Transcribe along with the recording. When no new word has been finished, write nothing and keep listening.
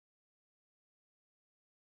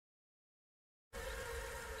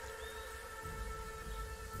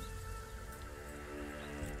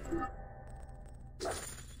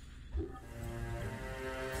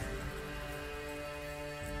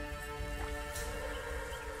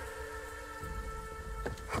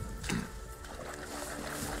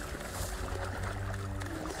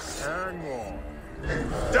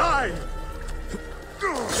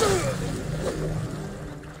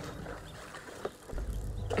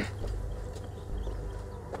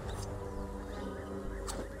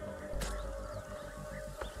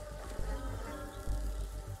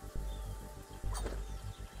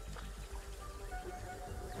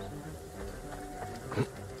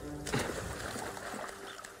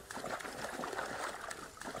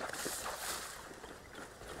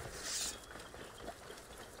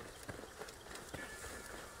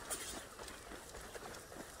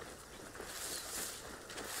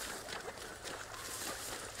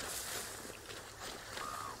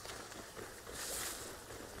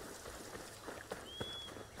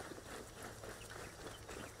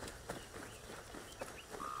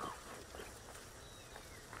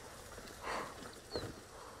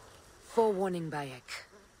Forewarning, Bayek.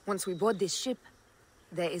 Once we board this ship,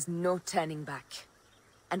 there is no turning back.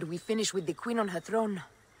 And we finish with the Queen on her throne,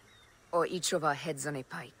 or each of our heads on a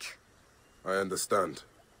pike. I understand.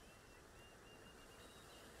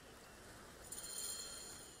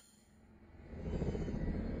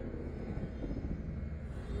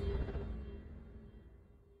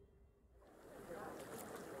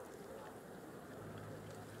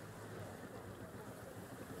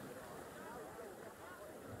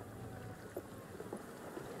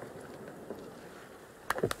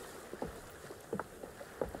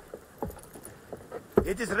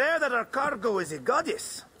 It is rare that our cargo is a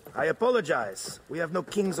goddess. I apologize. We have no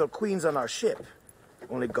kings or queens on our ship.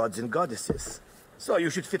 Only gods and goddesses. So you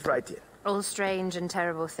should fit right in. All strange and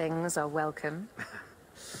terrible things are welcome.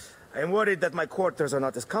 I am worried that my quarters are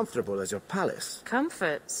not as comfortable as your palace.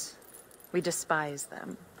 Comforts? We despise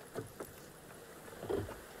them.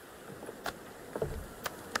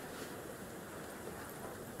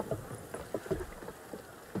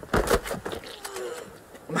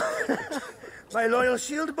 My loyal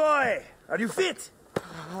shield boy! Are you fit?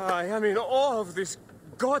 I am in awe of this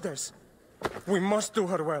goddess. We must do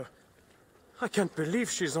her well. I can't believe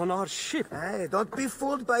she's on our ship. Hey, don't be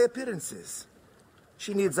fooled by appearances.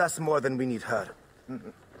 She needs us more than we need her.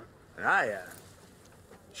 Aya.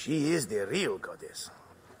 She is the real goddess.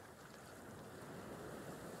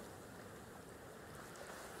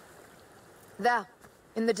 There,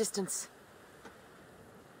 in the distance.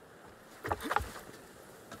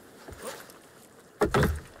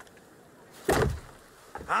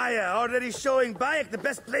 Aya, already showing Bayek the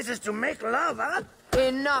best places to make love, huh?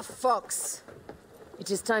 Enough, Fox. It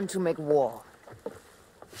is time to make war.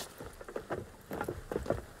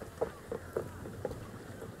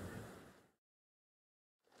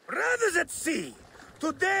 Brothers at sea,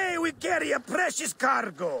 today we carry a precious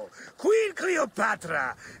cargo. Queen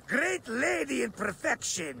Cleopatra, great lady in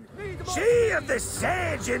perfection. She of the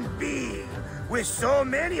sage and being. With so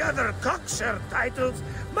many other cocksure titles,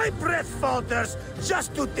 my breath falters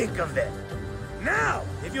just to think of them. Now,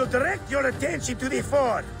 if you'll direct your attention to the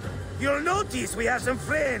fort, you'll notice we have some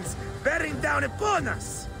friends bearing down upon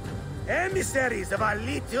us. Emissaries of our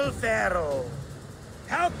little Pharaoh.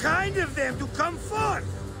 How kind of them to come forth!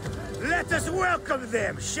 Let us welcome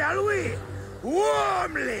them, shall we?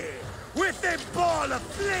 Warmly, with a ball of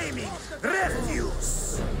flaming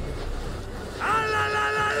refuse. Ah la la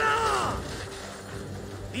la la!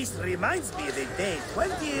 This reminds me of a day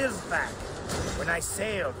 20 years back, when I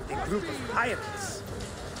sailed with a group of pirates.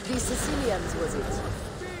 The Sicilians, was it?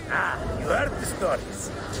 Ah, you heard the stories.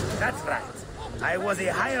 That's right. I was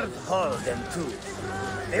a hired hull then too.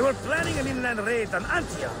 They were planning an inland raid on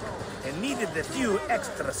Antioch, and needed a few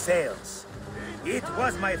extra sails. It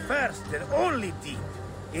was my first and only deep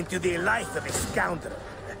into the life of a scoundrel.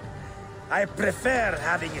 I prefer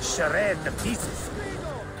having a charade to pieces.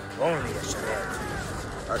 Only a charade.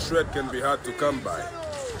 A shred can be hard to come by.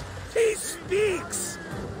 He speaks!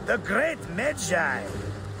 The great Magi!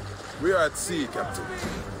 We are at sea, Captain.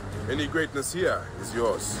 Any greatness here is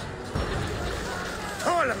yours.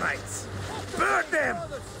 Ptolemites! Burn them!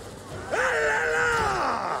 Ah la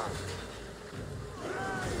la!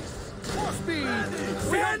 More speed!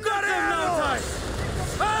 Send them now!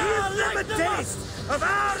 Give them a taste of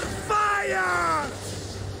our fire!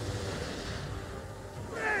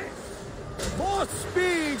 More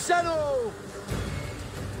speed, Zeno!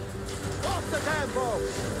 Off the tempo!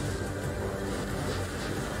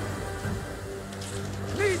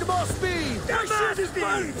 Need more speed! The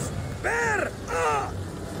Majesties! Bear up!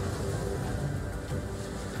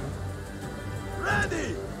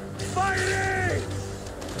 Ready! Firing!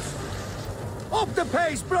 Up the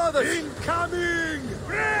pace, brothers! Incoming!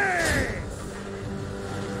 Brace!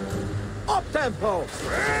 Up tempo!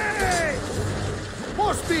 Brace!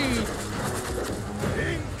 More speed!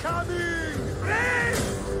 Incoming! Brace!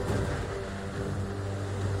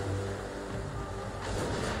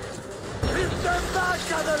 Hit them back,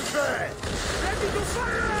 Adolphe! Ready to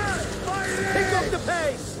fire! Firing! Pick up the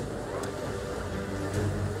pace!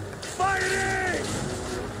 Firing!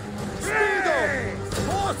 Speed up!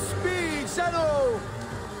 More speed, Zeno!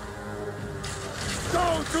 Go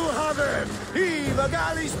to heaven! Heave a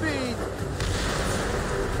galley speed!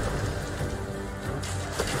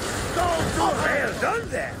 Go to well done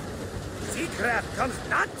then! Seacraft comes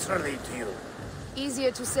naturally to you.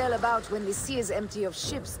 Easier to sail about when the sea is empty of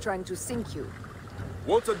ships trying to sink you.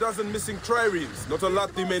 Want a dozen missing triremes, not a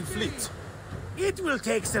lot the main fleet. It will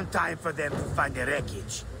take some time for them to find the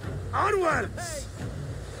wreckage. Onwards!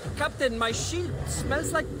 Captain, my shield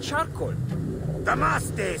smells like charcoal.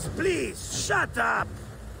 Damastes, please, shut up!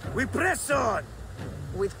 We press on!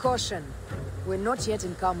 With caution. We're not yet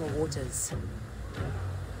in calmer waters.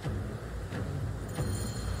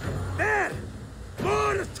 There!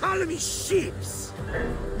 More Ptolemy ships!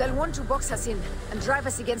 They'll want to box us in and drive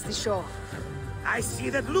us against the shore. I see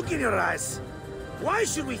that look in your eyes. Why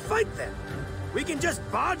should we fight them? We can just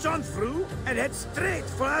barge on through and head straight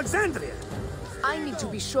for Alexandria. I need to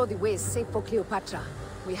be sure the way is safe for Cleopatra.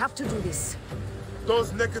 We have to do this.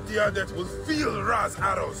 Those Necatiades will feel Ra's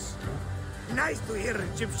arrows. Nice to hear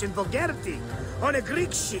Egyptian vulgarity on a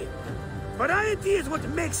Greek ship. Variety is what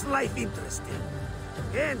makes life interesting.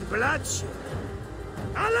 And bloodshed.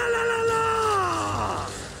 Ah la la la la!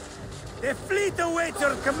 The fleet awaits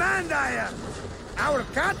your command, Aya. Our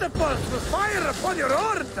catapults will fire upon your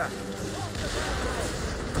order.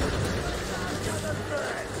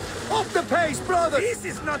 Off the pace, brother! This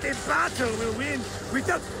is not a battle we'll win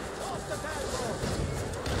without...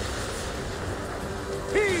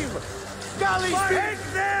 Heave! Galley speed! Take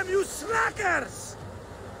them, you slackers!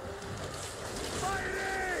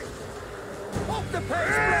 Firing! Off the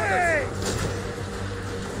pace, Hey! brothers!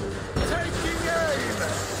 Taking aim!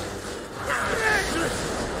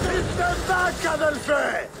 Hit them back,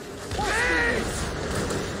 Adolphe! Race!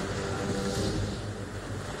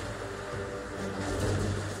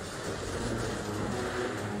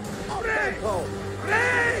 Tempo!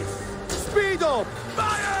 Race! Speed up!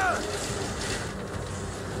 Fire!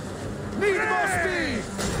 Need more Hey! speed!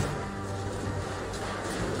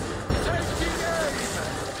 Taking aim!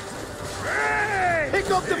 Hey! Pick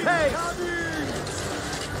up the pace!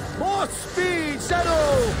 More speed,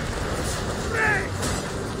 settle! Race!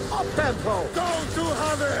 Up tempo! Go to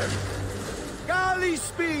heaven! Galley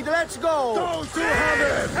speed, let's go! Go to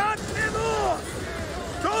heaven! Cut them off!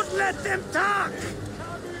 Don't let them talk!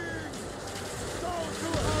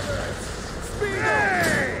 Speed up!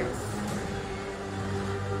 Hey!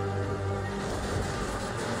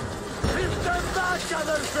 Hit them back,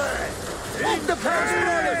 Adolphe! Off the pace,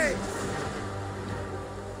 brothers!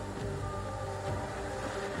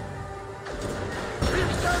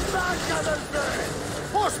 Hit them back, Adolphe!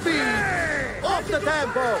 More speed! Hey! Off the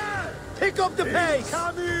tempo! Pick up the pace!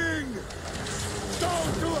 Coming! Go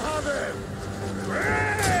to heaven!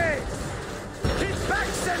 Hey! Hit back,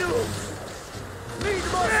 Sanu! Need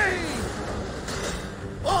more speed!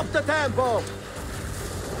 Off the tempo!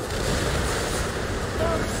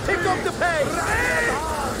 Pick up the pace! Hey!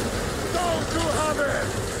 Go to heaven!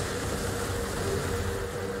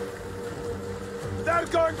 They're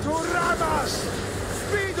going to ram us!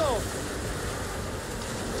 Speed up!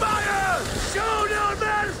 Fire! Show no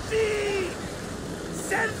mercy!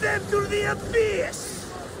 Send them to the abyss!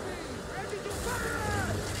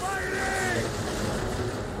 Firing!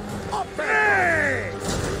 Up tempo! Hey!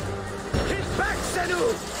 Hit back, Sanu!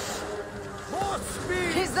 More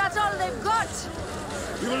speed! Is that all they've got?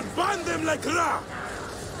 We will burn them like Ra!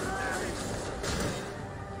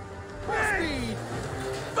 More speed!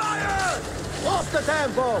 Fire! Off the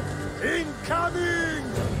tempo! Incoming!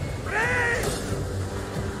 Break!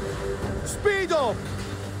 Speed up!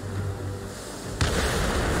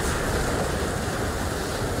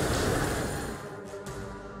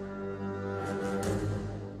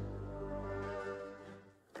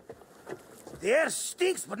 The air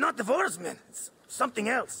stinks, but not the oarsmen. It's something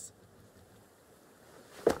else.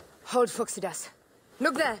 Hold Phoxidas.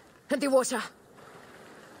 Look there, at the water.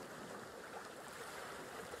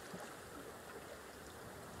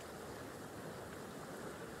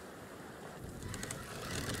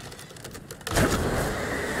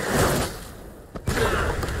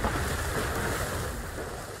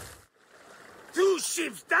 Two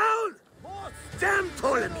ships down? Damn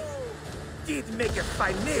Ptolemy! Did make a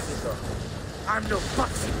fine navy, though. I'm no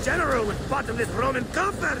foxy general with bottomless Roman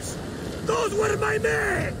coffers. Those were my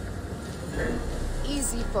men!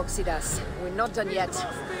 Easy, Phoxidas. We're not done yet.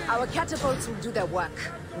 Our catapults will do their work.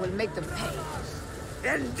 We'll make them pay.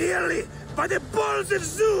 And dearly, by the balls of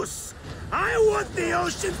Zeus! I want the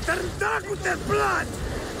ocean turned dark with their blood!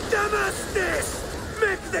 Damascus!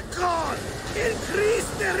 Make the call! Increase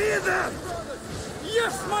the rhythm!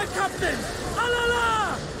 Yes, my captain!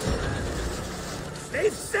 Alala!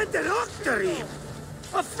 They've sent an octarine!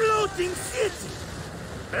 A floating city!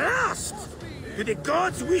 Blast! Do the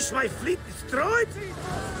gods wish my fleet destroyed?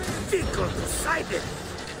 Fickle Poseidon!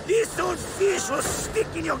 This old fish will stick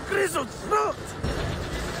in your grizzled throat!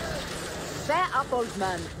 Bear up, old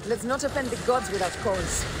man. Let's not offend the gods without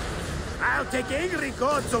cause. I'll take angry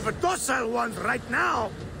gods over docile ones right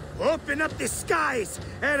now! Open up the skies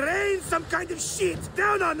and rain some kind of shit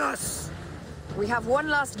down on us! We have one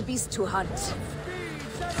last beast to hunt.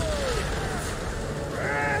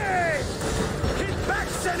 Hey! Hit back,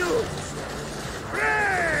 Sanu! Hey!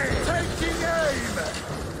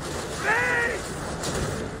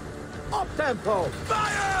 tempo!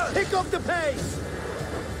 Fire! Pick up the pace!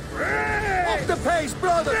 Race! Up the pace,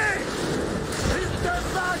 brothers! Hit them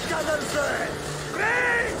back, Adolphe!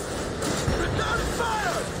 Race! Return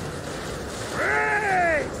fire!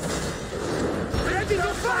 Race! Ready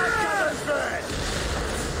to fire! Adolphe!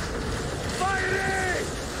 Firing!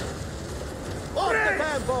 Up the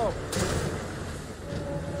tempo!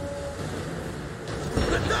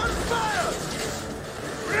 Return fire!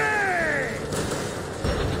 Race!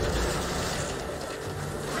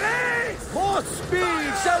 Race! More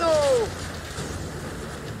speed, Shadow!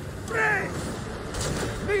 Race!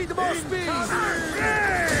 Need more speed!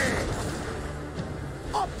 Race!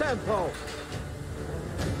 Up tempo!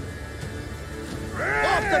 Race!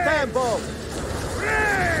 Up the tempo!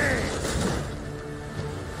 Race!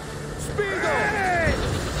 Speed up! Race!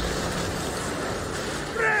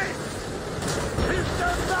 Race! Hit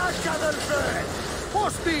them back, Adolphe!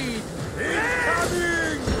 More speed!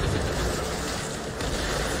 Incoming!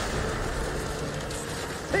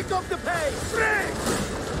 Pick up the pace! Race!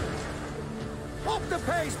 Up the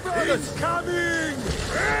pace, brothers! Incoming!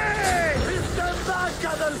 Race! Hit them back,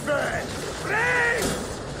 Adolphe! Race!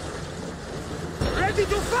 Ready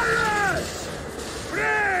to fire!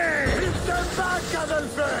 Race! Hit them back,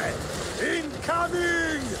 Adolphe!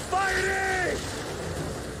 Incoming! Firing!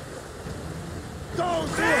 Go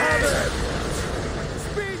to heaven!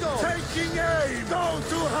 Speed up! Taking aim! Go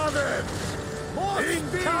to heaven! More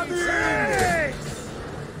Incoming! speed! Race!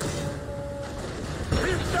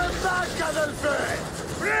 Hit them back, Adolphe!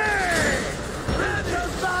 Race! Hit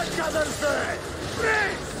them back, Adolphe!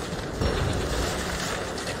 Race!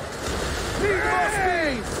 Need more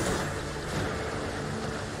speed!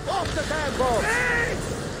 Up the tempo! Race!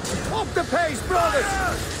 Up the pace, brothers!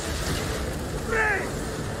 Race!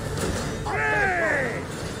 Race!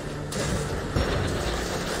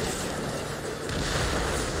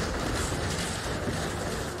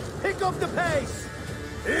 Pick up the pace!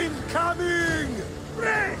 Incoming!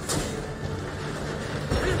 Race!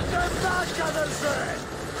 Hit them back, Adolphe!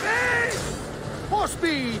 Race! More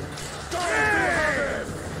speed! Go to heaven!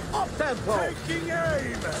 Up tempo! Taking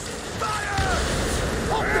aim! Fire!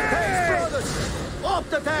 Up the pace, brothers! Up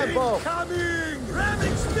the tempo! Incoming!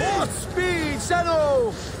 Ramming More speed! speed,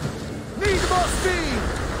 Shadow! Need more speed!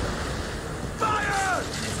 Fire!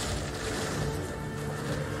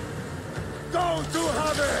 Go to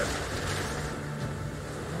heaven!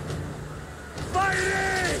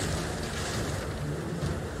 Firing!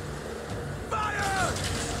 Fire!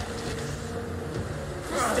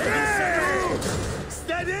 Steady!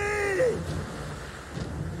 Steady!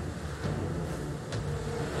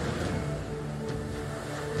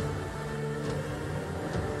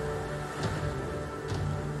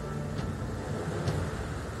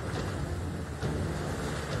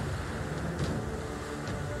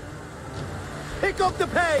 Pick up the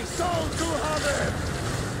pace! Go to heaven!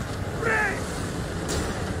 Race!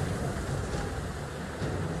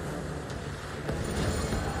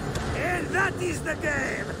 And that is the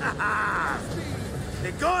game!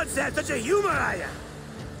 The gods have such a humor, I am.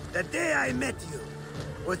 The day I met you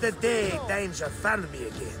was the day danger found me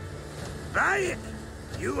again. Right?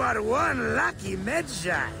 You are one lucky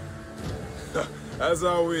Medjay. As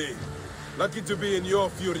are we. Lucky to be in your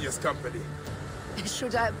furious company.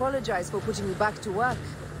 Should I apologize for putting you back to work?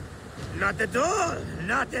 Not at all.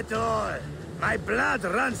 Not at all. My blood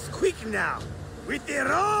runs quick now. With the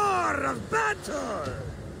roar of battle.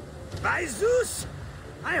 By Zeus,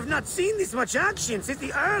 I have not seen this much action since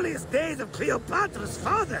the earliest days of Cleopatra's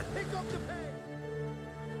father. Pick up the pace!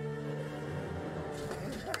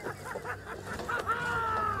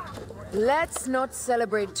 Let's not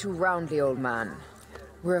celebrate too roundly, old man.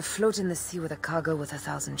 We're afloat in the sea with a cargo with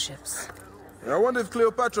 1,000 ships. I wonder if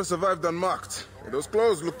Cleopatra survived unmarked. Those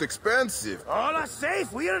clothes looked expensive. All are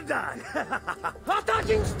safe, we are done.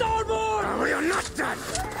 Attacking starboard! We are not done.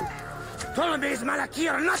 Ptolemy's Malaki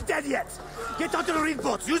are not dead yet. Get onto the reed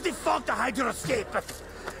boats. Use the fog to hide your escape.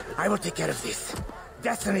 I will take care of this.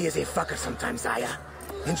 Destiny is a fucker sometimes, Aya.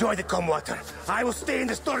 Enjoy the calm water. I will stay in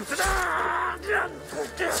the storm.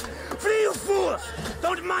 Flee, you fools!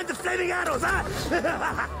 Don't mind the flaming arrows, huh?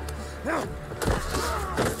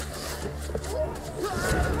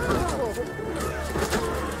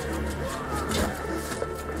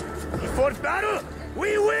 Before battle,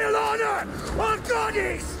 we will honor our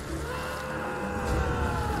goddess!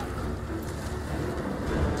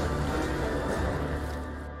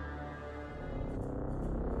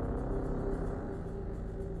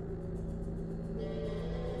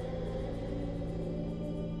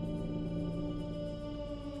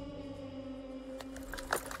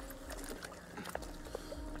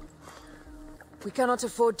 We cannot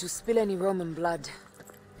afford to spill any Roman blood.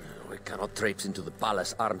 We cannot traipse into the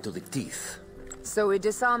palace armed to the teeth. So we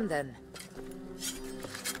disarm then?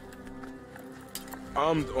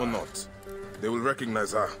 Armed or not, they will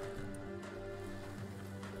recognize her.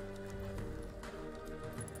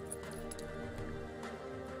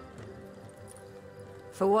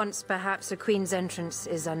 For once, perhaps a queen's entrance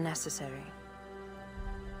is unnecessary.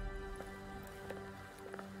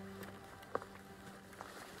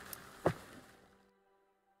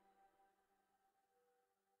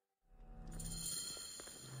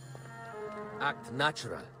 Act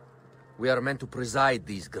natural. We are meant to preside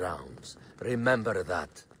these grounds. Remember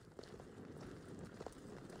that.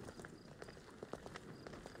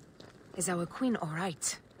 Is our queen all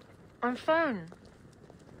right? I'm fine.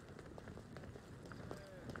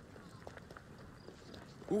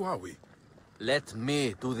 Who are we? Let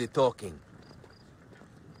me do the talking.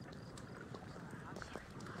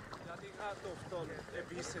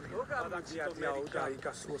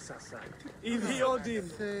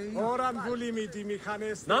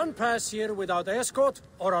 None pass here without escort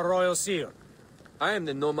or a royal seal. I am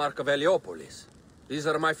the nomarch of Heliopolis. These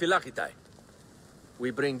are my phylakitae.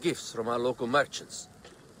 We bring gifts from our local merchants.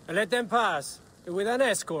 Let them pass, with an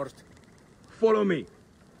escort. Follow me.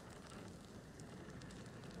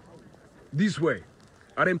 This way.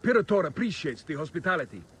 Our Imperator appreciates the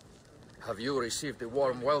hospitality. Have you received the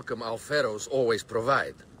warm welcome our Pharos always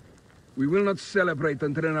provide? We will not celebrate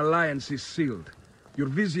until an alliance is sealed. Your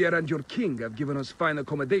vizier and your king have given us fine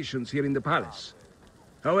accommodations here in the palace.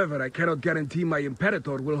 However, I cannot guarantee my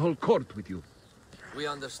Imperator will hold court with you. We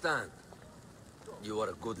understand. You are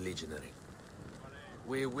a good legionary.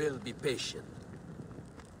 We will be patient.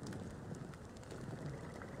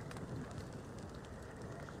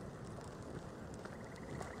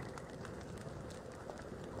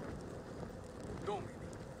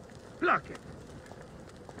 Block it!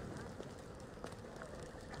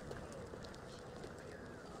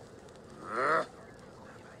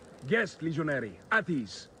 Guest, legionary. At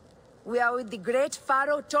ease. We are with the great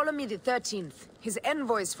Pharaoh Ptolemy XIII, his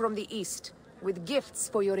envoys from the east, with gifts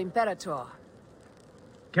for your Imperator.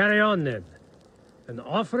 Carry on, then. An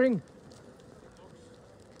offering?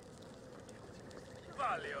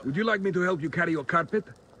 Would you like me to help you carry your carpet?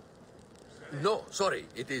 No, sorry.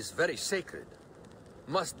 It is very sacred.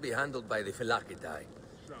 Must be handled by the phylakitae.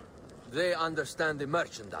 They understand the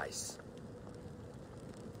merchandise.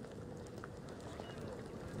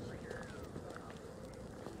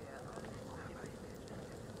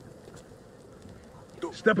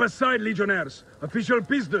 Step aside, legionnaires. Official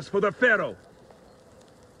business for the Pharaoh.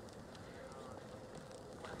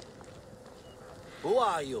 Who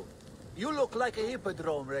are you? You look like a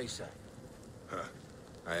hippodrome racer.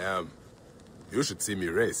 I am. You should see me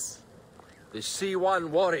race. The C1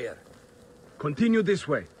 warrior. Continue this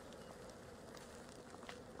way.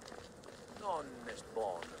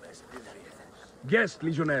 Guest,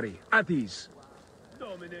 legionary. At ease.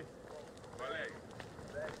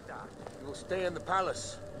 You will stay in the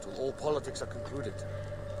palace until all politics are concluded.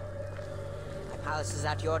 The palace is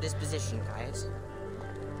at your disposition, Caius.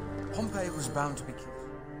 Pompey was bound to be killed.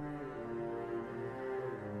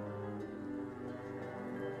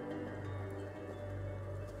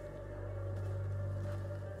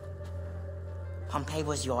 Pompey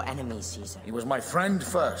was your enemy, Caesar. He was my friend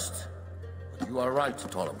first. But you are right,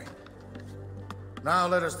 Ptolemy. Now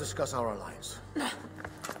let us discuss our alliance.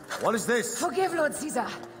 What is this? Forgive, Lord Caesar.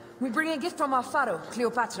 We bring a gift from our Pharaoh,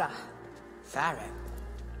 Cleopatra. Pharaoh?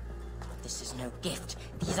 This is no gift.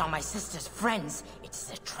 These are my sister's friends. It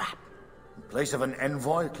is a trap. In place of an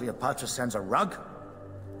envoy, Cleopatra sends a rug?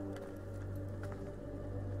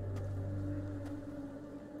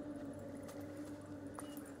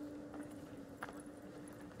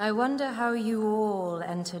 I wonder how you all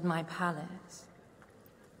entered my palace.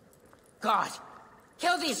 God!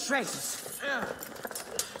 Kill these traitors!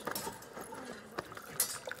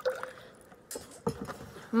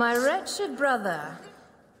 My wretched brother.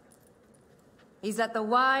 He's let the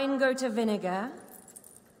wine go to vinegar,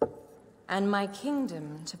 and my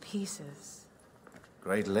kingdom to pieces.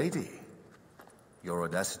 Great lady. Your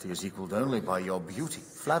audacity is equaled only by your beauty.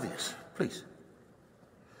 Flavius, please.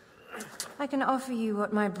 I can offer you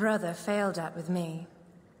what my brother failed at with me.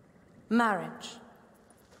 Marriage.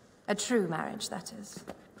 A true marriage, that is.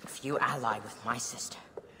 If you ally with my sister,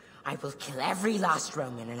 I will kill every last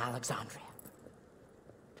Roman in Alexandria.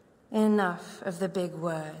 Enough of the big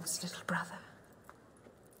words, little brother.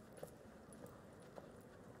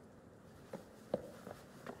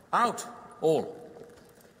 Out, all.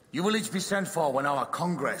 You will each be sent for when our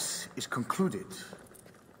congress is concluded.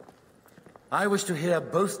 I wish to hear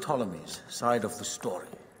both Ptolemies' side of the story.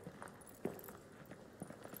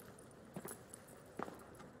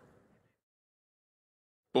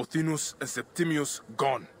 Pothinus and Septimius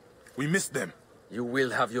gone. We missed them. You will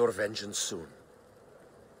have your vengeance soon.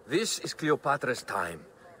 This is Cleopatra's time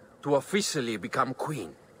to officially become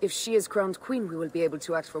queen. If she is crowned queen, we will be able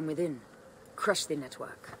to act from within. Crush the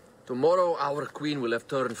network. Tomorrow, our queen will have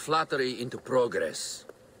turned flattery into progress.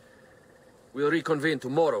 We'll reconvene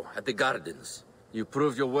tomorrow at the gardens. You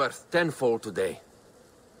proved your worth tenfold today.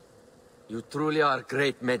 You truly are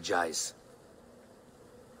great Medjais.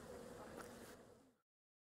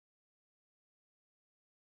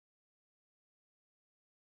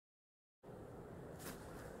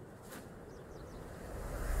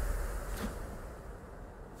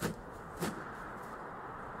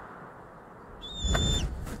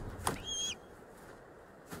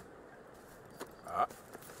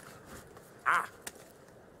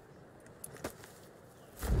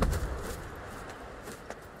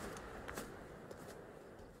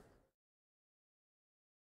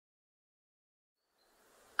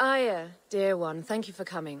 Aya, dear one, thank you for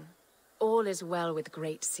coming. All is well with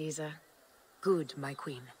great Caesar. Good, my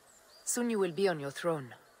queen. Soon you will be on your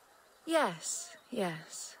throne. Yes,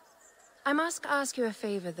 yes. I must ask you a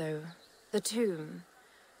favor, though. The tomb.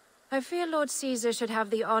 I fear Lord Caesar should have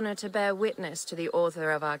the honor to bear witness to the author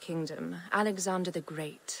of our kingdom, Alexander the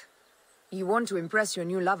Great. You want to impress your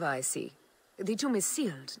new lover, I see. The tomb is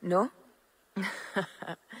sealed, no?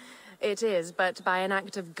 It is, but by an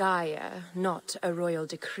act of Gaia, not a royal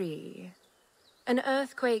decree. An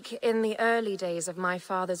earthquake in the early days of my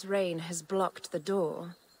father's reign has blocked the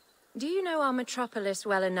door. Do you know our metropolis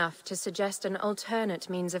well enough to suggest an alternate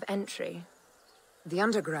means of entry? The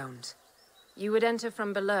underground. You would enter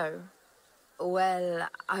from below? Well,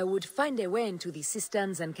 I would find a way into the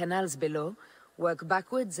cisterns and canals below, work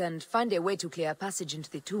backwards, and find a way to clear a passage into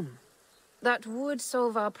the tomb. That would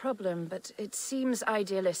solve our problem, but it seems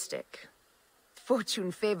idealistic.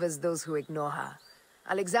 Fortune favors those who ignore her.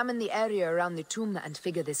 I'll examine the area around the tomb and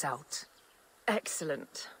figure this out.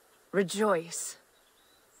 Excellent. Rejoice.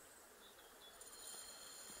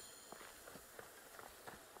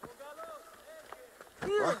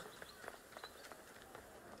 What?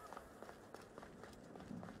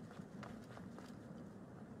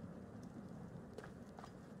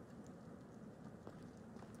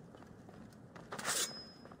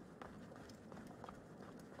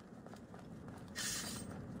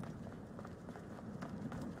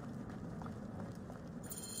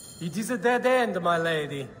 It is a dead end, my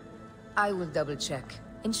lady. I will double-check.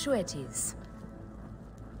 Ensure it is.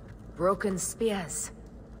 Broken spears.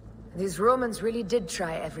 These Romans really did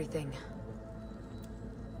try everything.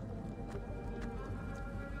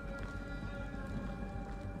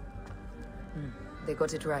 They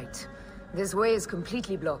got it right. This way is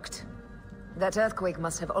completely blocked. That earthquake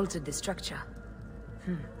must have altered the structure.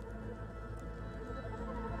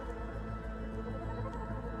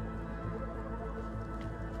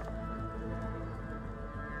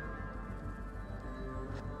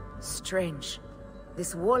 Strange.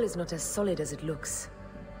 This wall is not as solid as it looks.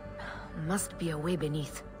 Must be a way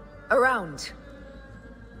beneath. Around!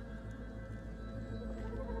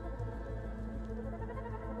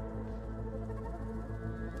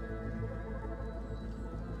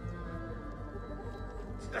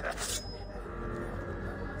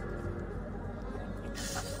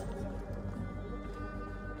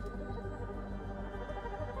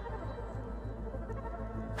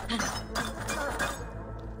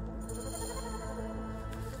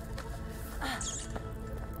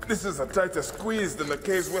 This is a tighter squeeze than the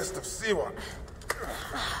caves west of Siwa.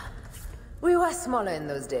 We were smaller in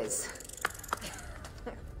those days.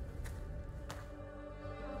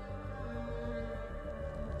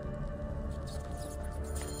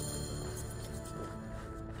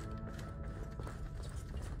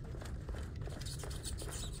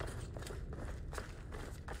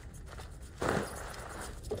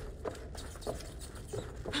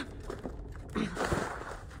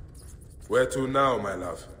 Where to now, my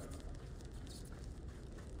love?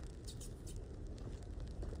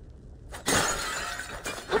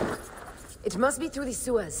 It must be through the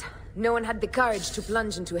sewers. No one had the courage to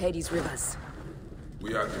plunge into Hades' rivers.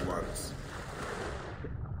 We are the ones.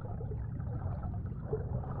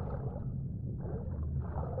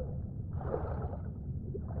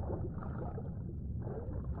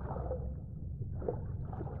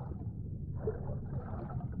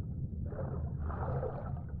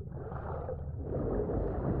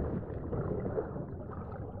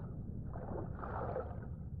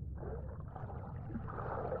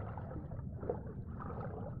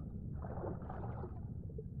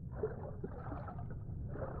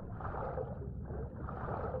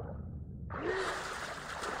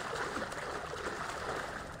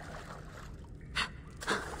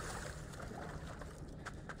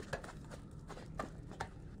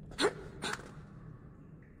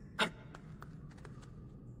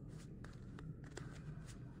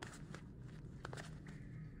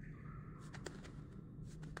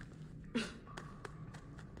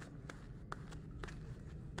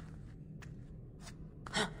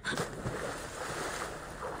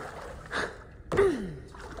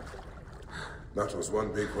 That was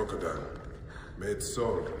one big crocodile. May its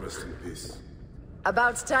soul rest in peace.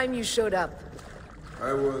 About time you showed up.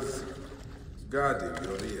 I was guarding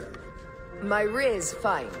your rear. My rear's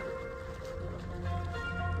fine.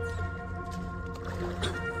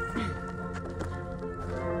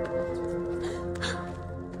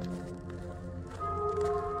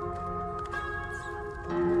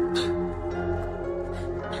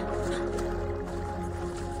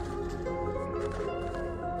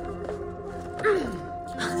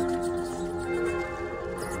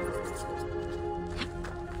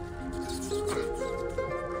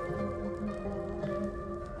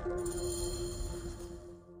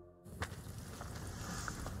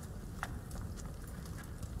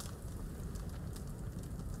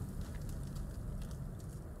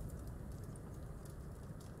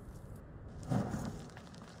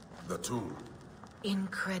 The tomb.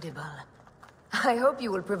 Incredible. I hope you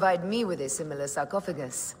will provide me with a similar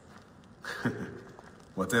sarcophagus.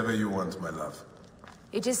 Whatever you want, my love.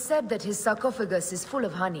 It is said that his sarcophagus is full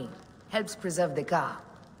of honey. Helps preserve the Ka.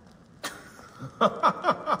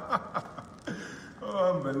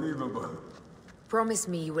 Oh, unbelievable. Promise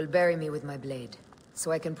me you will bury me with my blade,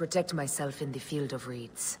 so I can protect myself in the field of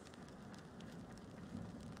reeds.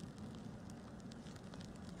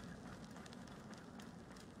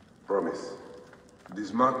 Promise.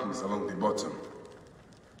 These markings along the bottom.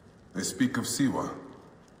 They speak of Siwa,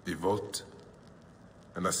 a vault,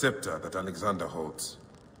 and a scepter that Alexander holds.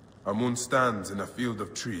 A moon stands in a field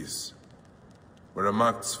of trees, where a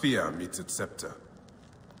marked sphere meets its scepter.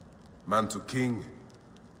 Man to king,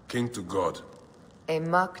 king to god. A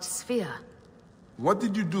marked sphere? What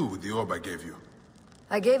did you do with the orb I gave you?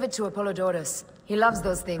 I gave it to Apollodorus. He loves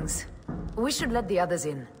those things. We should let the others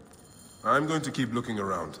in. I'm going to keep looking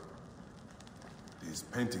around. These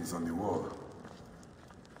paintings on the wall.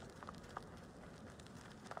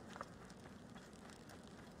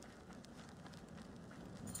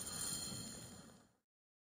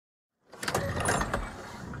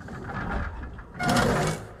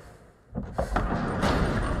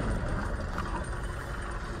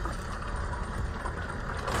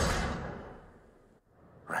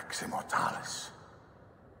 Rex Immortalis.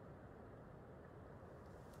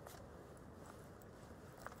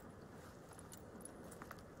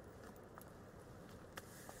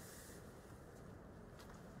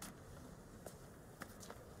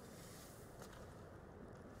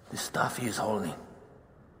 The stuff he is holding.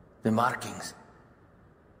 The markings.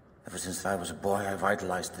 Ever since I was a boy, I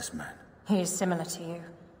idolized this man. He is similar to you.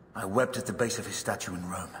 I wept at the base of his statue in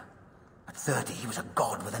Rome. At 30, he was a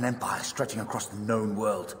god with an empire stretching across the known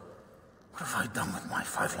world. What have I done with my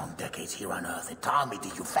 5 long decades here on Earth? It army to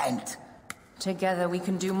you vent. Together we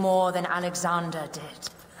can do more than Alexander did.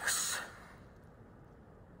 Yes.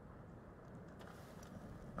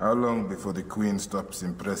 How long before the Queen stops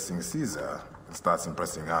impressing Caesar and starts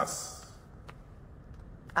impressing us?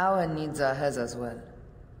 Our needs are hers as well.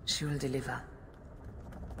 She will deliver.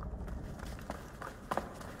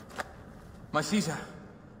 My Caesar,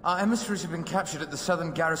 our emissaries have been captured at the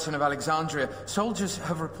southern garrison of Alexandria. Soldiers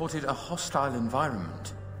have reported a hostile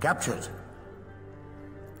environment. Captured?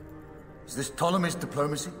 Is this Ptolemy's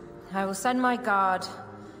diplomacy? I will send my guard.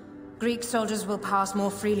 Greek soldiers will pass more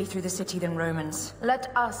freely through the city than Romans.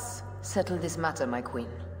 Let us settle this matter, my queen.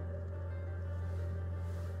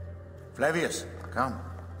 Flavius, come.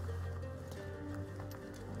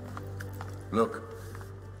 Look.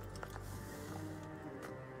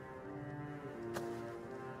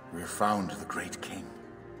 We have found the great king.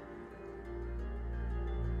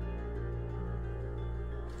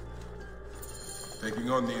 Taking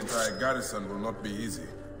on the entire garrison will not be easy.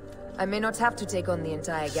 I may not have to take on the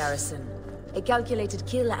entire garrison. A calculated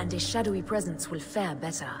kill and a shadowy presence will fare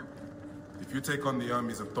better. If you take on the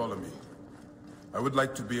armies of Ptolemy, I would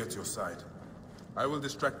like to be at your side. I will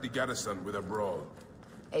distract the garrison with a brawl.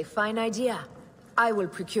 A fine idea. I will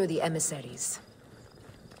procure the emissaries.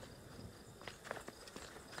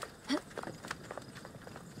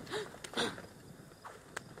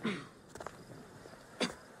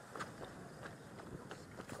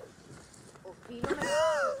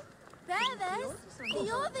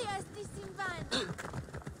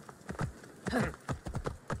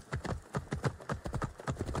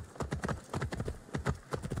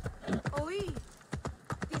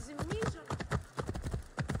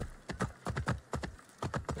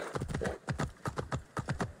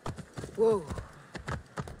 Whoa.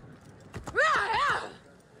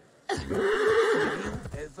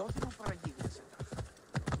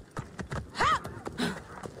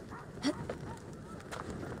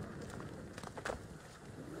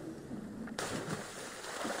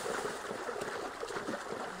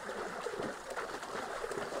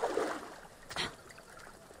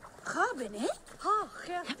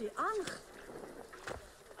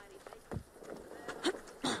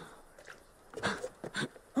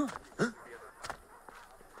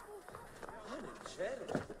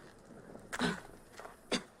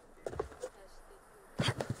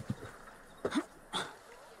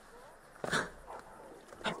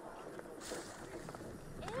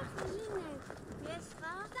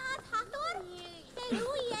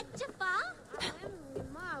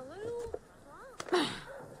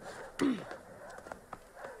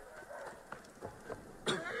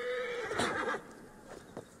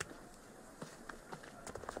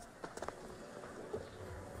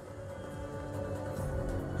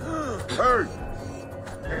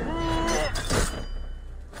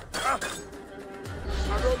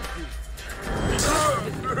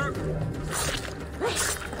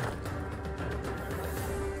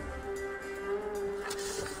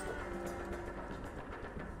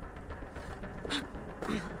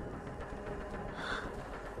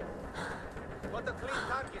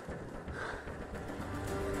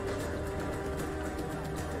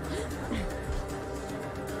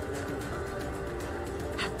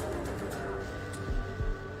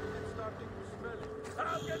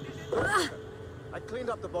 Cleaned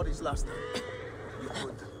up the bodies last time. You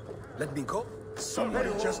could let me go?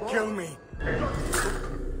 Somebody just kill me.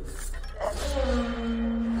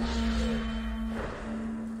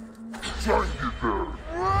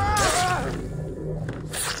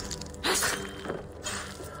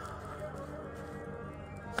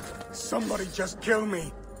 Somebody just kill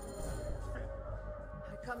me.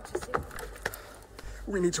 I come to see.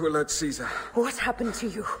 We need to alert Caesar. What happened to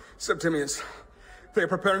you? Septimius. They are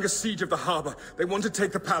preparing a siege of the harbor. They want to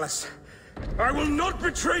take the palace. I will not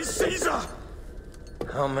betray Caesar!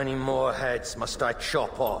 How many more heads must I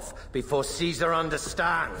chop off before Caesar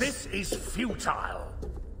understands? This is futile.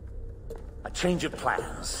 A change of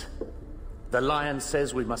plans. The Lion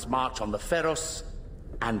says we must march on the Pharos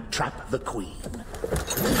and trap the Queen.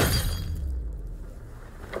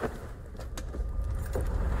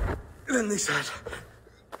 Then they said...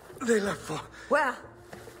 they left for... Where?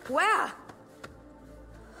 Where?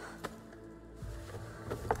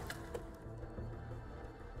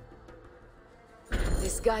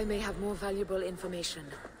 This guy may have more valuable information.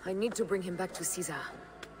 I need to bring him back to Caesar.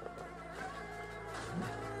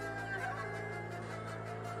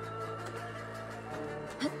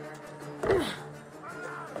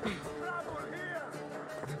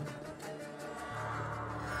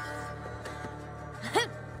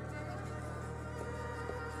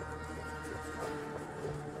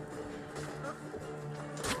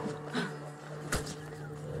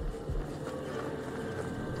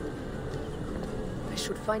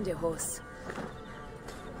 Should find a horse.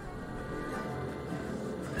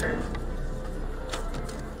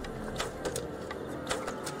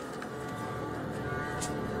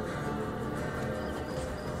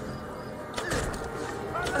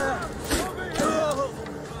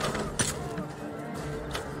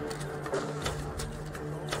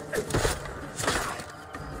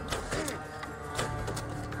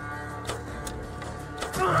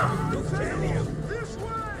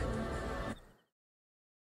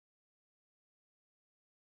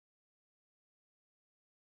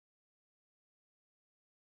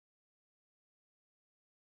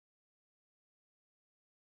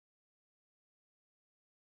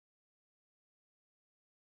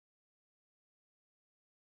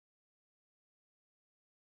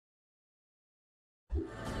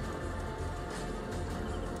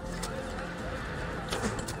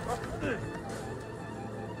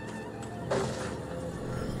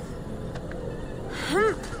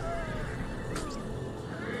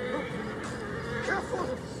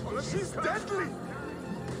 She's deadly!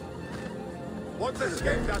 Won't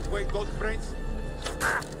escape that way, good friends.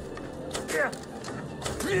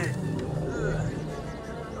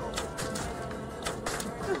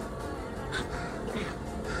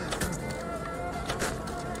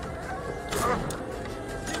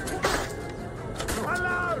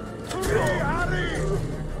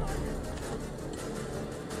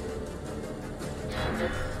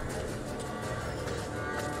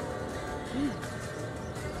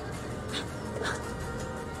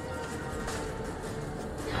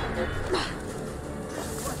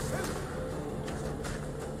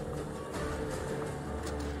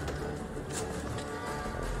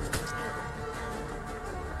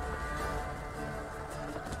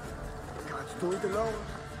 Do it alone.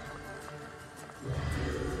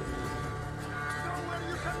 Nowhere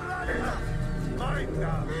you can run! Mine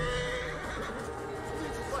now!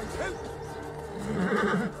 Need to find help!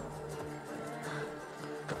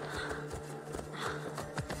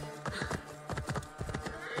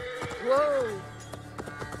 Whoa!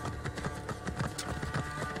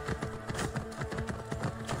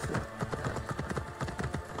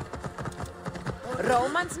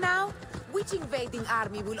 Romans now? Which invading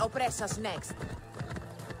army will oppress us next?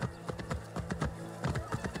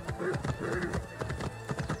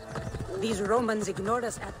 These Romans ignore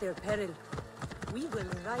us at their peril. We will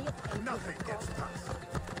riot and nothing gets past.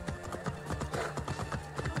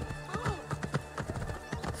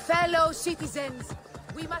 Fellow citizens,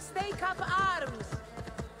 we must take up arms.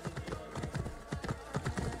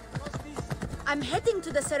 I'm heading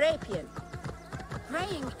to the Serapion.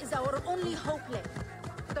 Praying is our only hope left.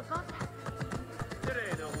 The god...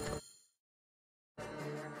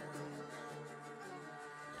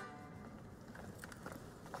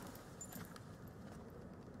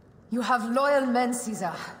 You have loyal men,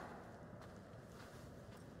 Caesar.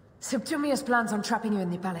 Septimius plans on trapping you in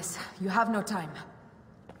the palace. You have no time.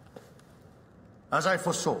 As I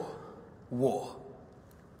foresaw, war.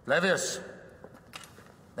 Levius,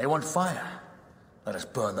 they want fire. Let us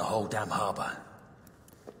burn the whole damn harbor.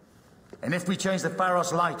 And if we change the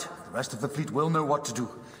Pharos light, the rest of the fleet will know what to do.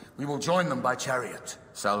 We will join them by chariot.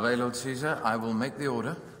 Salve, Lord Caesar. I will make the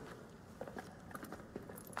order.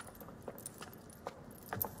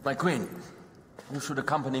 My queen, you should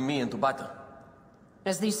accompany me into battle.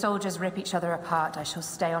 As these soldiers rip each other apart, I shall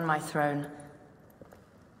stay on my throne.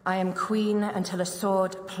 I am queen until a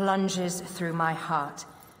sword plunges through my heart.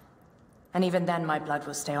 And even then my blood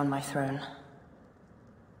will stay on my throne.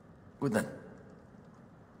 Good then.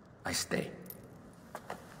 I stay.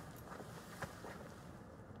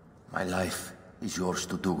 My life is yours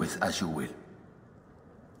to do with as you will.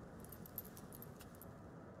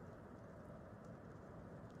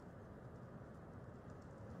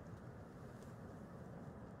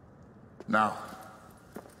 Now,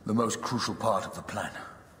 the most crucial part of the plan.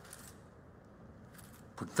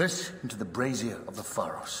 Put this into the brazier of the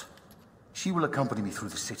Pharos. She will accompany me through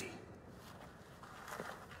the city.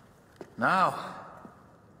 Now,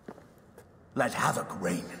 let havoc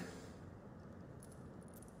reign.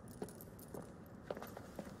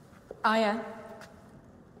 Aya,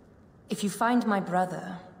 if you find my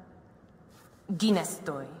brother,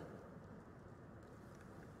 Ginestoi.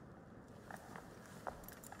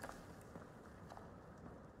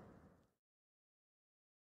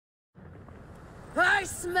 I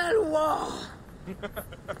smell war!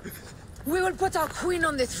 We will put our queen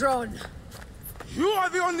on the throne. You are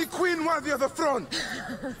the only queen worthy of the throne!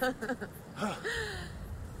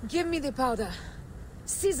 Give me the powder.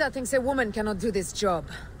 Caesar thinks a woman cannot do this job.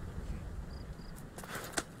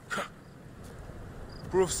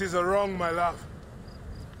 Prove Caesar wrong, my love.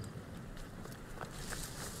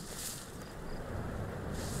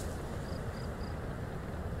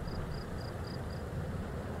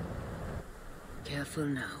 Careful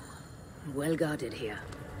now. Well guarded here.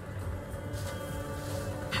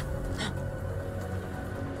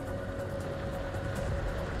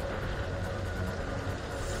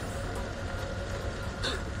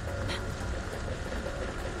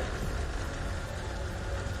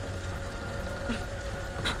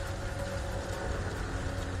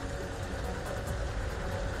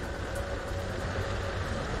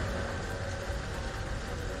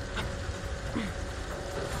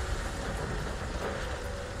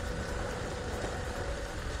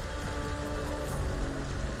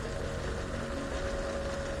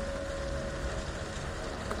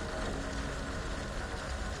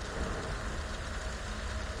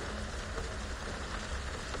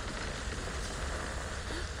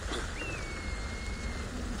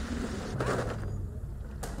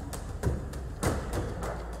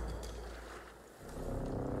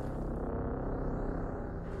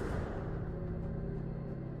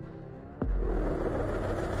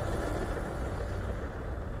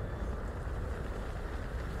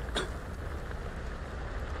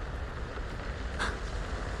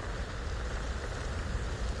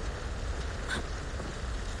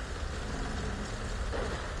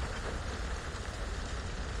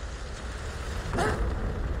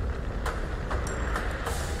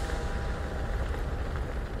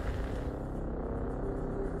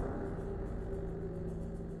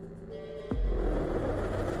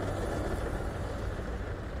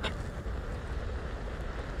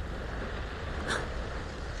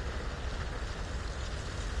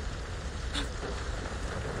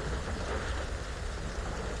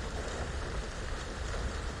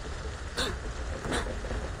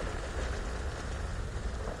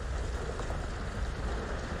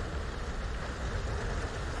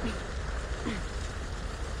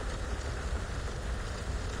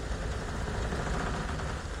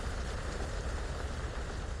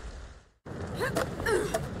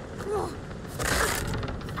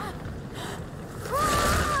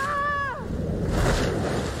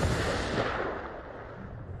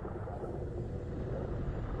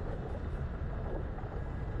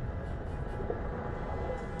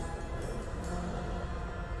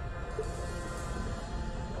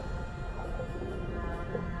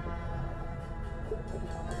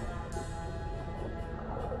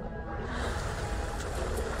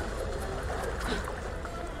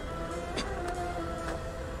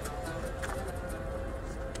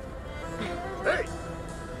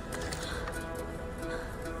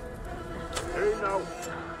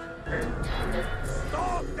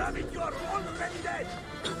 Stop! Damn it, you are already dead!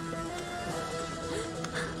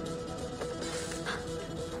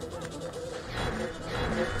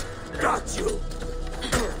 Got you!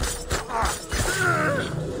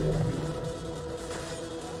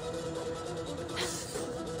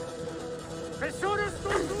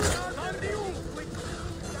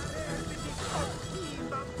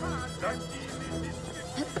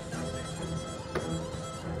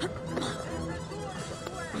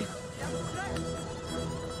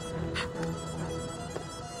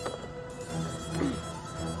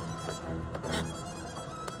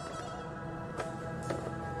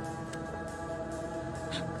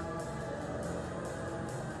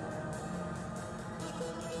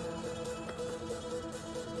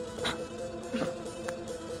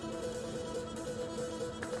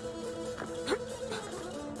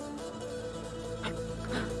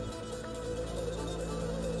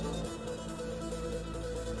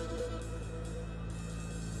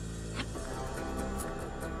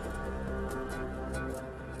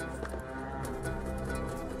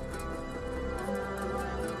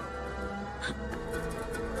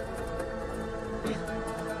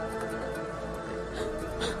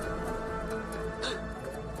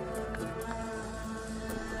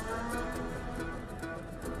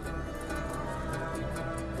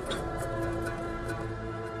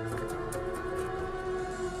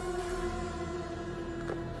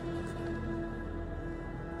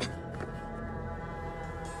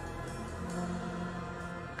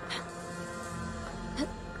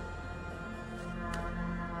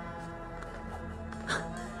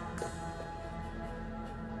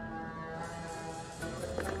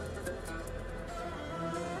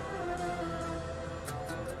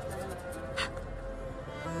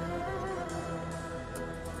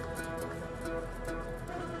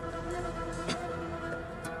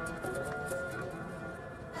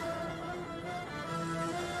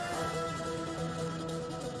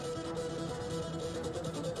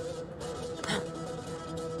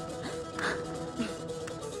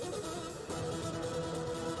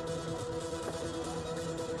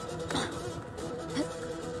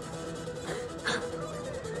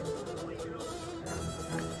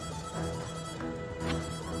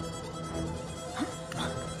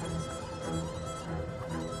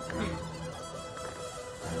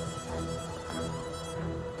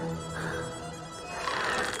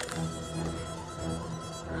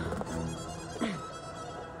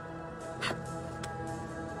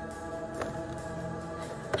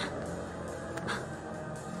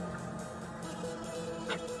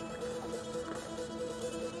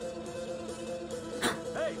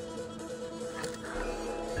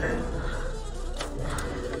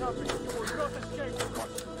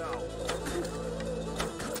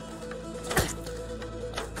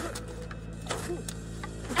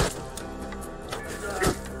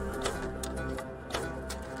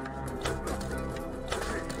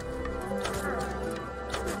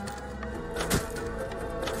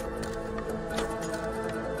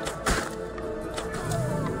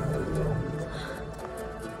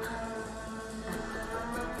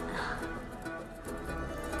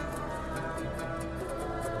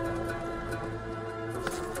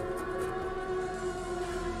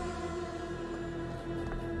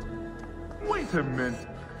 Wait a minute.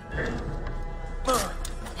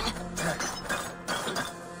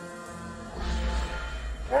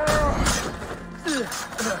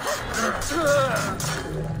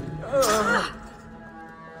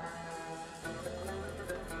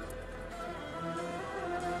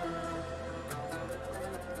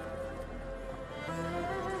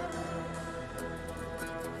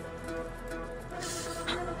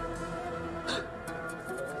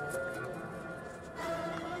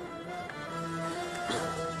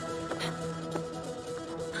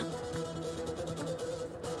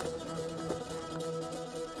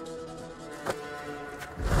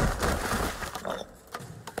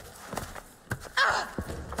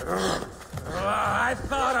 I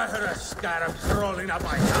thought I heard a scarab crawling up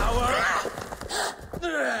my tower.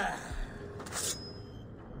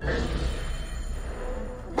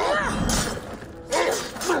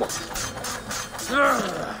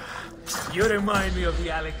 You remind me of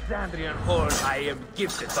the Alexandrian horde I am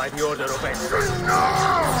gifted by the Order of Emissary.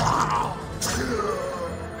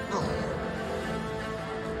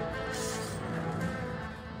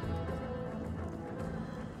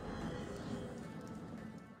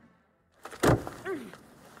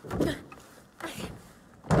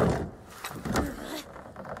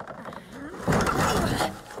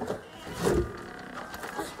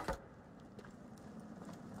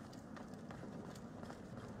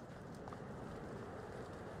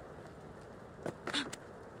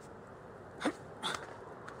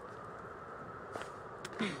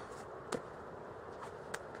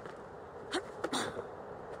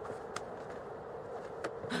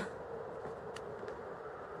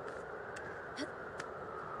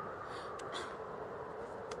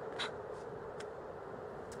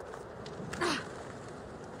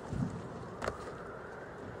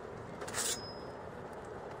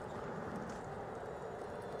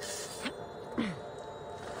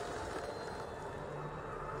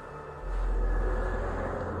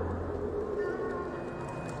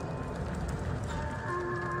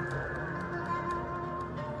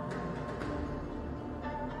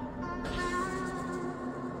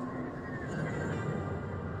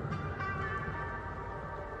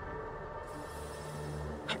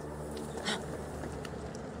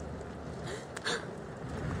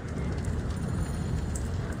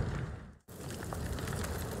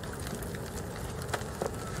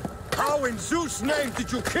 How in Zeus' name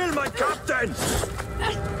did you kill my captain?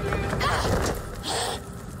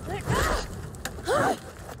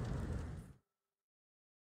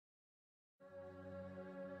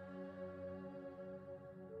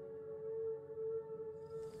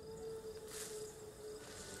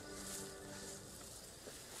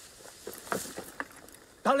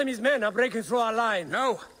 Ptolemy's men are breaking through our line.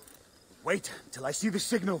 No. Wait till I see the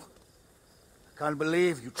signal. I can't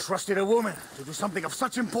believe you trusted a woman to do something of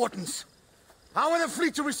such importance. How are the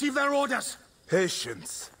fleet to receive their orders?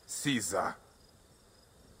 Patience, Caesar.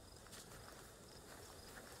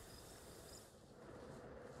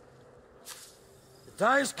 The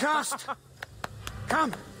die is cast.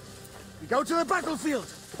 Come, we go to the battlefield.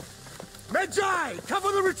 Medjay,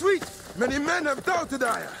 cover the retreat! Many men have doubted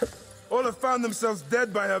Aya. All have found themselves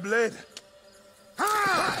dead by her blade.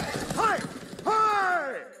 Hi! Hi!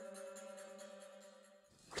 Hi!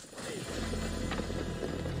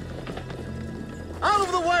 Out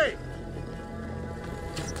of the way!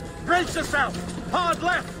 Brace yourself! Hard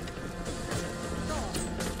left!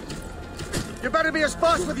 You better be as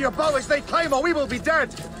fast with your bow as they claim, or we will be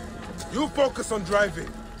dead! You focus on driving.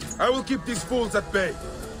 I will keep these fools at bay.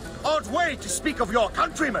 Odd way to speak of your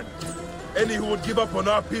countrymen! Any who would give up on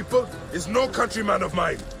our people is no countryman of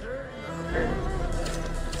mine.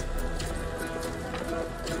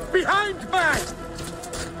 Behind man!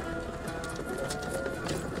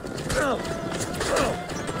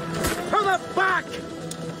 To the back!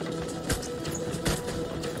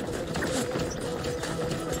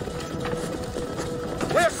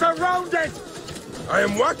 We're surrounded! I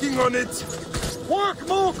am working on it! Work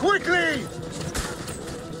more quickly!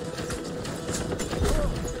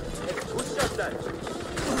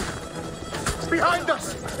 Behind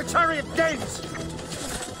us! The chariot gains!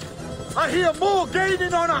 I hear more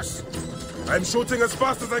gaining on us! I'm shooting as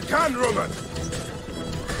fast as I can, Roman!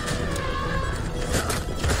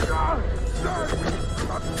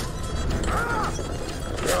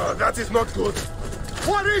 That is not good.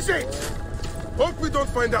 What is it? Hope we don't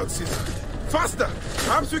find out, Caesar. Faster!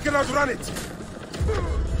 Perhaps we can outrun it!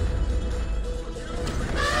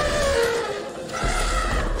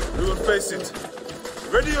 We will face it.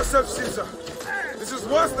 Ready yourself, Caesar. This is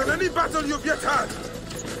worse than any battle you've yet had.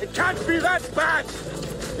 It can't be that bad!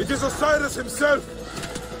 It is Osiris himself.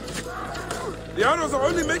 The arrows are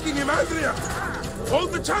only making him angrier.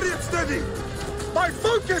 Hold the chariot steady. My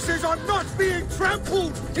focus is on not being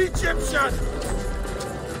trampled, Egyptian!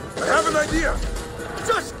 I have an idea.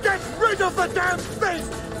 Just get rid of the damn thing!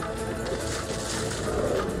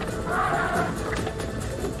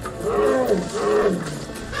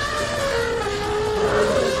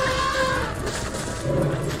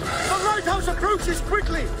 The lighthouse approaches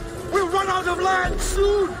quickly! We'll run out of land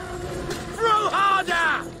soon! Throw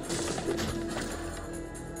harder!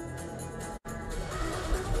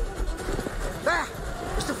 There!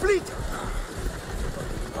 It's the fleet!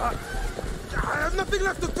 I have nothing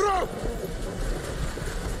left to throw!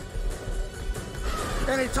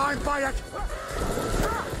 Anytime, Bayek!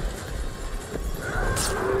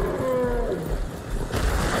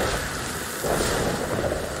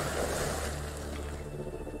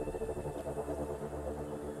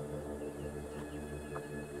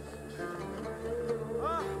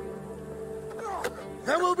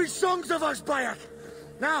 There will be songs of us, Bayek!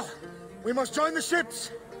 Now, we must join the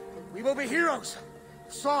ships! We will be heroes!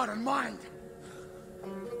 Sword and mind!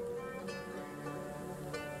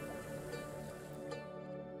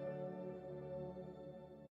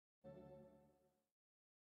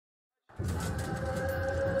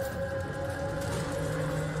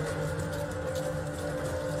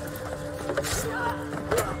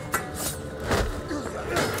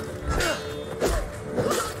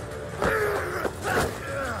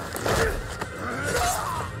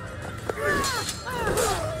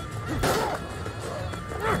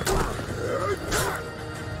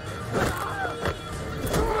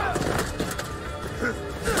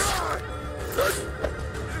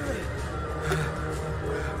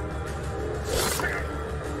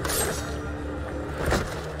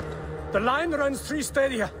 The line runs 3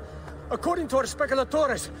 stadia. According to our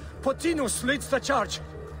speculatores, Pothinus leads the charge.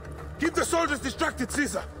 Keep the soldiers distracted,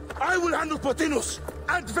 Caesar. I will handle Pothinus.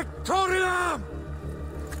 And Victoria!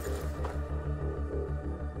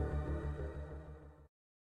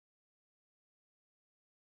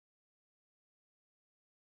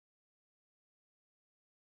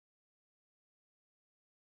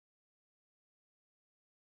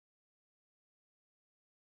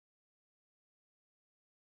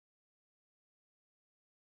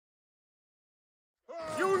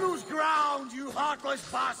 You lose ground, you heartless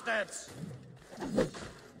bastards!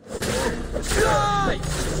 Die!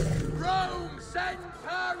 Rome sends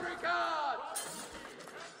her regards!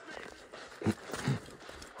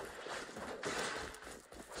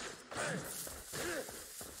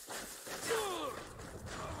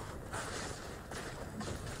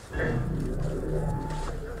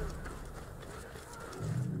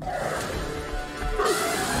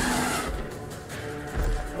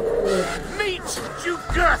 Meet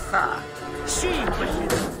Jugurtha! She wishes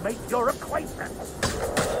to make your acquaintance.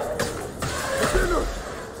 Pothinus!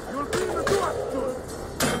 You'll be in the duat!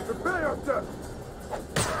 Prepare yourself!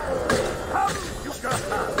 Come,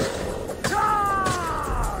 Jugurtha!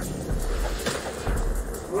 Charge!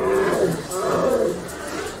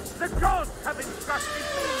 The gods have entrusted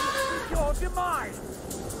me with your demise!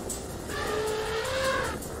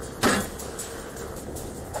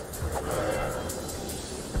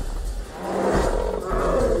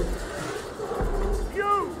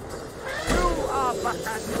 You are but a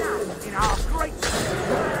gnat in our great...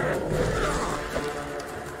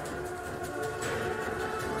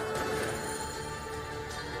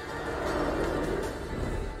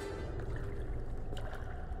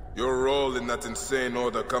 Your role in that insane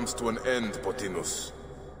order comes to an end, Pothinus.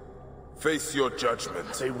 Face your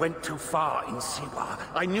judgment. They went too far in Siwa.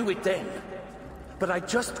 I knew it then. But I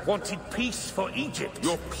just wanted peace for Egypt.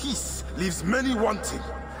 Your peace leaves many wanting.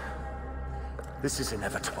 This is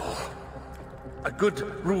inevitable. A good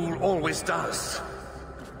rule always does.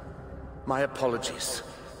 My apologies,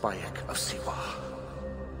 Bayek of Siwa.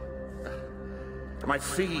 My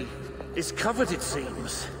fee is covered, it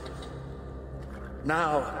seems.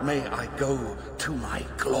 Now may I go to my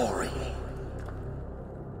glory.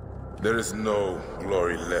 There is no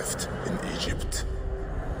glory left in Egypt.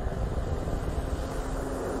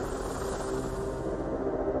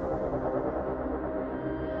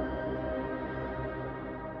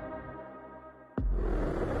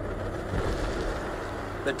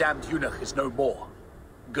 The damned eunuch is no more.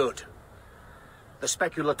 Good. The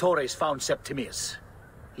speculatores found Septimius.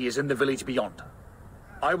 He is in the village beyond.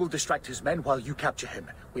 I will distract his men while you capture him.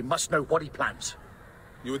 We must know what he plans.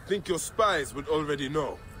 You would think your spies would already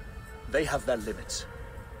know. They have their limits.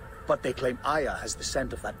 But they claim Aya has the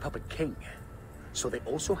scent of that puppet king. So they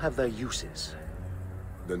also have their uses.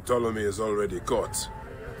 Then Ptolemy is already caught.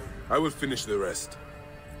 I will finish the rest.